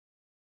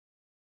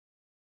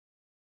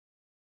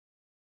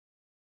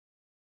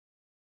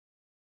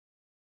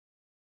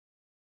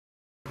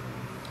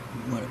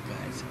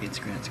guys, it's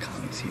Grant's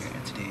Comics here,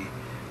 and today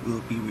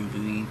we'll be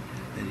reviewing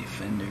the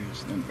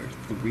Defenders number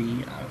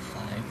 3 out of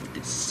 5 with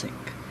this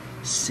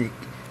sick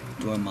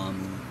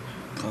Dormammu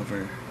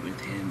cover with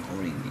him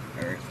holding the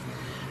Earth.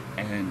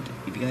 And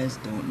if you guys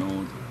don't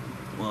know,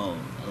 well,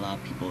 a lot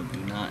of people do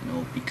not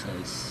know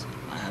because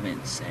I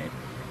haven't said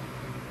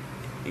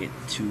it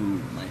to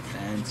my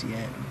fans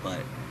yet,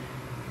 but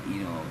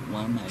you know,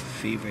 one of my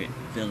favorite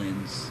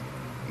villains.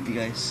 If you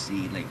guys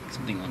see like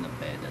something on the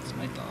bed, that's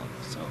my dog,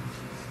 so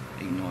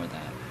ignore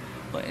that.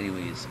 But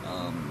anyways,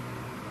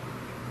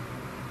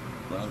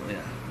 well,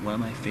 yeah, one of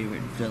my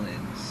favorite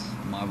villains,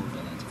 Marvel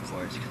villains, of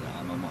course, because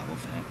I'm a Marvel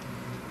fan,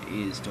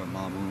 is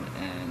Dormammu,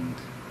 and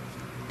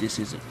this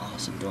is an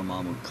awesome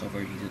Dormammu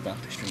cover. He's a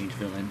Doctor Strange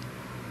villain,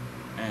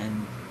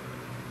 and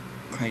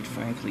quite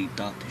frankly,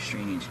 Doctor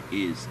Strange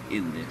is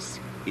in this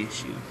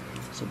issue.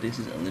 So this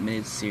is a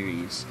limited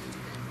series,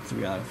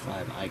 3 out of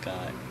 5.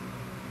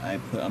 I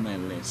put on my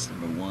list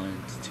number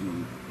 1,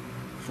 2,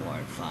 4,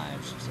 and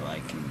 5 so I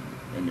can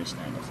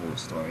understand the whole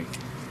story.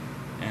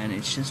 And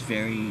it's just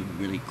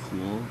really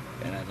cool,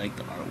 and I like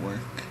the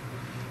artwork.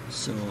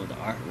 So the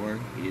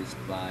artwork is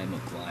by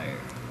Maguire.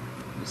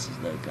 This is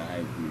the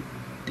guy who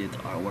did the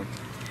artwork.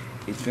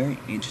 It's very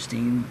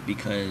interesting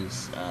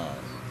because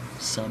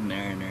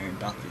Submariner,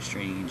 Doctor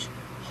Strange,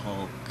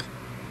 Hulk,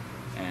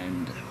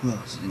 and who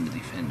else is in the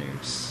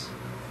Defenders?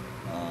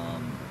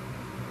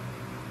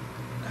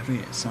 I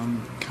forget,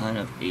 some kind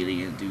of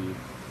alien dude,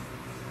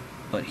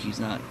 but he's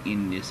not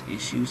in this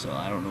issue, so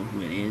I don't know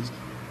who it is.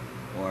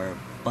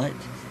 But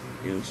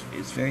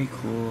it's very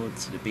cool.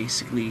 So they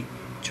basically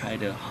try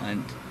to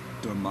hunt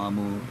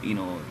Dormammu, you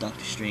know,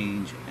 Doctor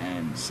Strange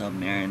and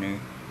Submariner.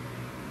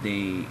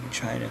 They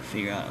try to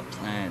figure out a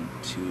plan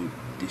to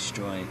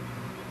destroy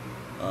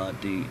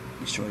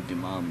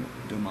Dormammu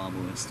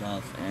and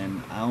stuff.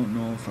 And I don't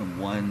know, from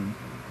 1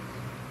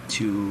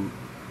 to,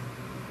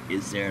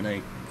 is there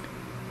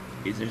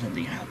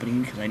something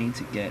happening? Because I need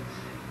to get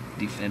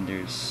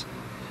Defenders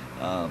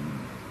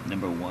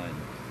number 1.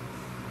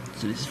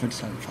 So this is for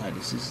 2005.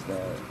 This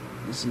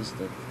is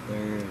the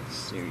third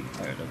series,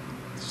 or the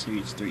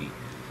series 3.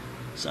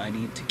 So I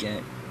need to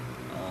get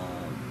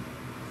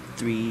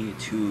 3,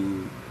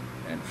 2,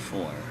 and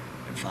 4,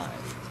 and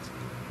 5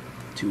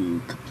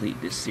 to complete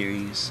this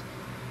series.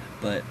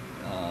 But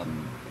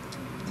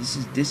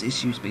this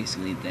issue is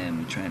basically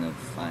them trying to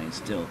find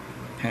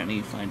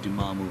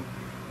Dormammu.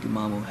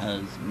 Dormammu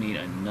has made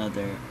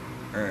another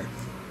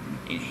Earth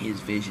in his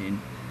vision,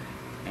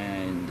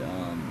 and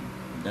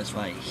that's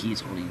why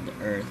he's holding the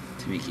Earth,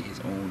 to make it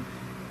his own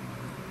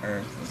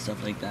Earth and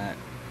stuff like that.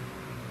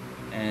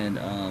 And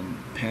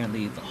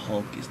apparently the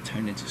Hulk is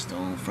turned into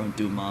stone from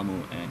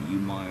Dormammu, and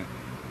Yumar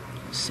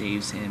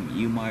saves him.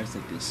 Yumar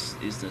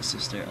is the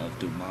sister of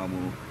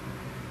Dormammu,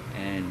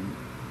 and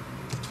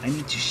I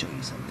need to show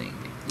you something.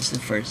 This is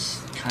the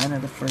first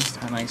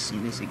time I've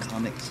seen this in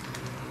comics,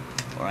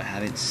 or I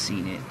haven't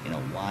seen it in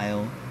a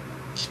while.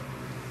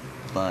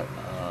 But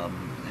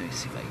let me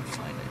see if I can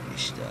find the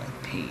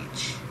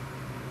page.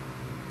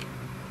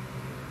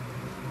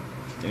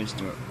 This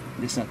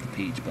is not the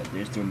page, but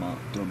there's Dormammu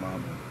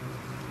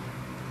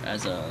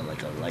as a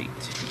light,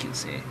 you can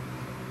say.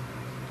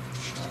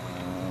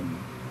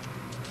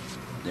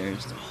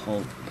 There's the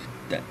Hulk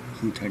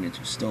who turned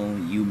into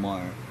stone.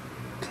 Yumar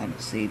kind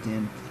of saved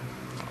him.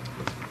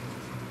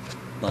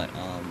 But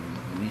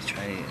let me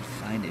try to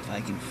find it, if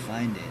I can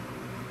find it.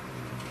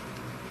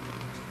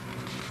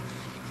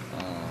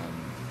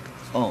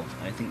 Oh,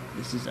 I think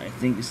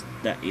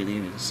that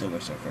alien is a Silver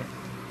Surfer.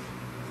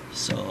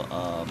 So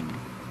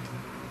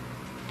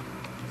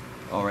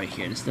oh, right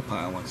here, this is the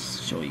part I want to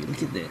show you.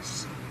 Look at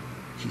this.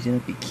 She's in a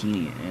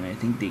bikini, and I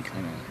think they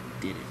kind of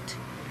did it.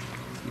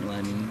 You know what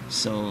I mean?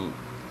 So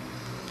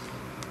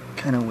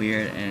kind of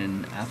weird.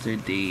 And after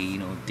they, you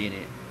know, did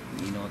it,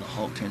 you know, the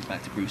Hulk turns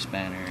back to Bruce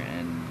Banner,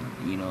 and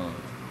you know,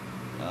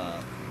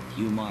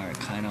 Yumar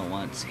kind of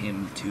wants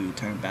him to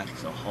turn back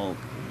to the Hulk.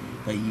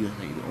 But he was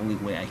like, the only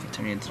way I can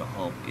turn into the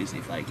Hulk is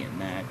if I get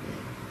mad.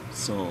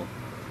 So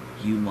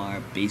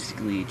Yumar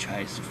basically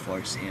tries to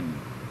force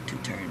him to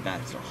turn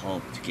back to the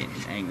Hulk to get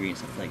him angry and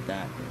stuff like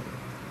that.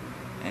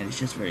 And it's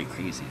just very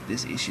crazy.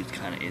 This issue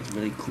is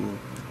really cool.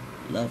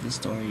 Love the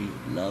story.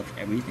 Love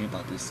everything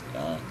about this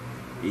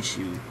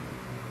issue.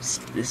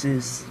 This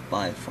is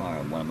by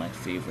far one of my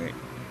favorite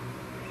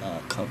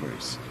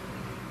covers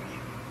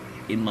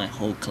in my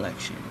whole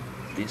collection.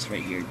 This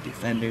right here,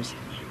 Defenders,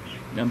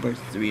 number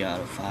 3 out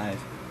of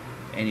 5.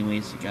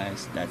 Anyways, you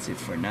guys, that's it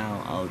for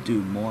now. I'll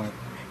do more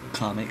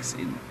comics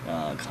in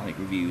comic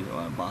reviews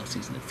or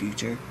unboxings in the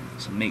future,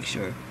 so make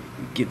sure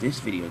you give this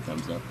video a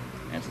thumbs up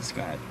and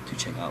subscribe to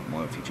check out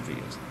more future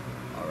videos.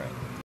 Alright.